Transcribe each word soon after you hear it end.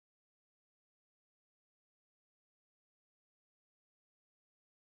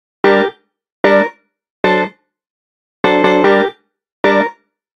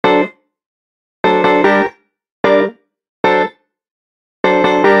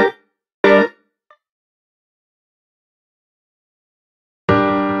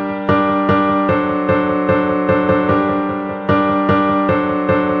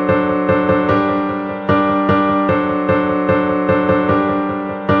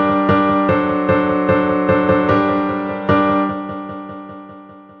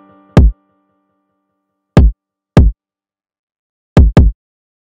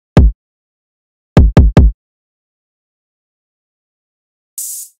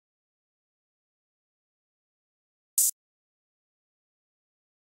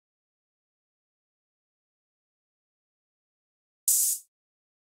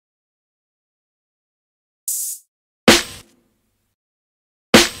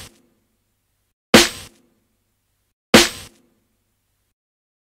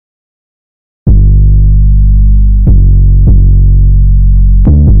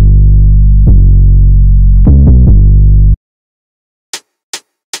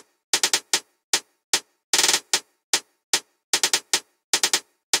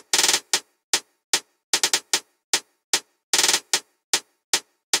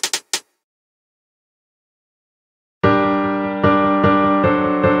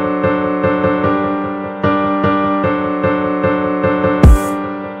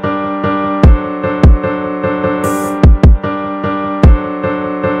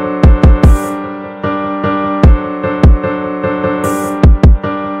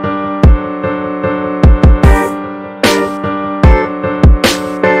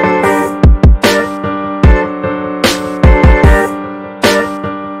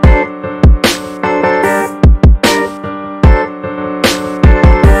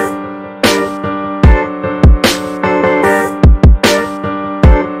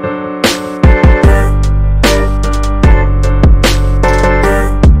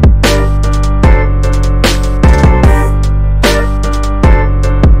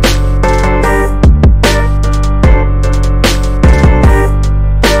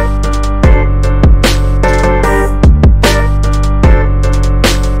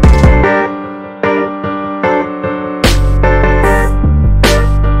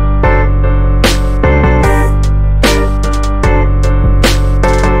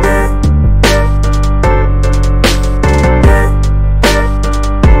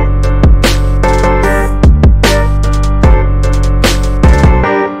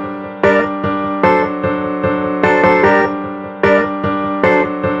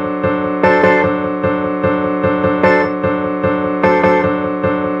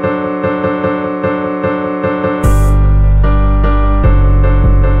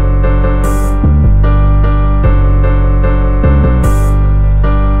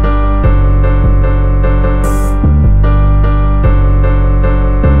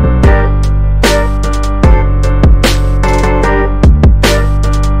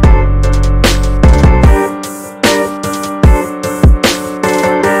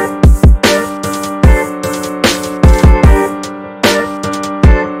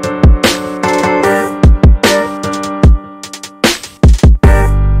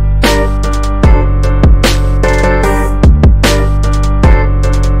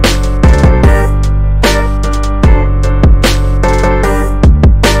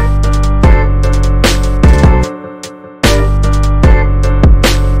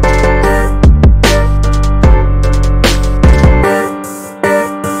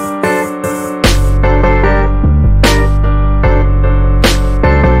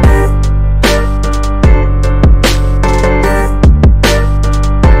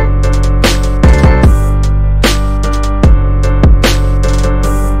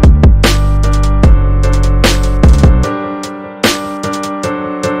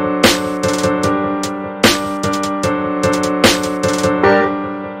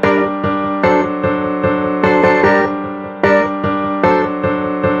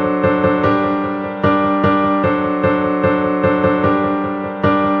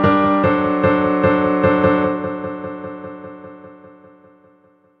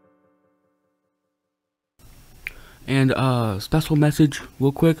And special message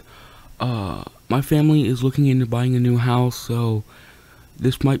real quick. My family is looking into buying a new house, so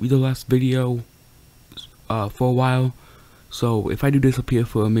this might be the last video for a while. So if I do disappear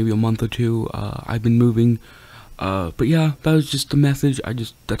for maybe a month or two, I've been moving. But yeah, that was just the message.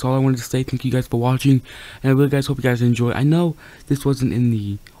 That's all I wanted to say. Thank you guys for watching, and I really guys hope you guys enjoy. I know this wasn't in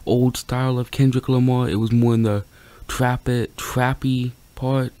the old style of Kendrick Lamar. It was more in the trappy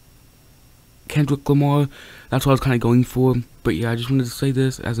part. Kendrick Lamar. That's what I was kind of going for. But yeah, I just wanted to say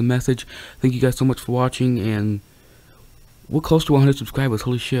this as a message. Thank you guys so much for watching, and we're close to 100 subscribers.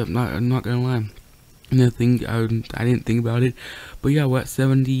 Holy shit! I'm not gonna lie. I didn't think about it, but yeah, we're at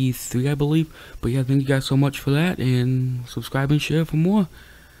 73, I believe. But yeah, thank you guys so much for that, and subscribe and share for more.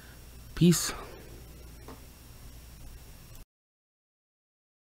 Peace.